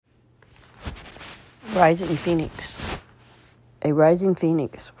rising phoenix. A rising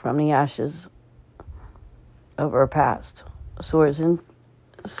phoenix from the ashes of our past soars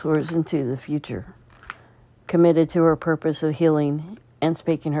into the future, committed to her purpose of healing and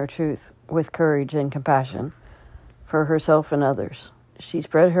speaking her truth with courage and compassion for herself and others. She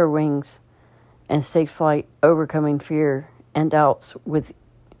spread her wings and takes flight, overcoming fear and doubts with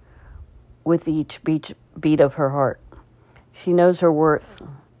each beat of her heart. She knows her worth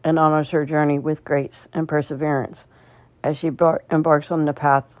and honors her journey with grace and perseverance as she embarks on the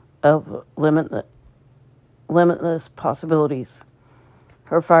path of limitless possibilities.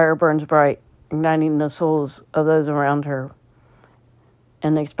 Her fire burns bright, igniting the souls of those around her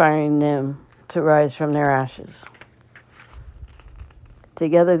and inspiring them to rise from their ashes.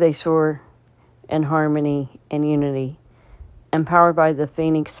 Together they soar in harmony and unity, empowered by the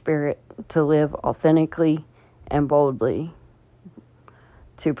Phoenix spirit to live authentically and boldly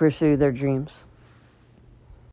to pursue their dreams.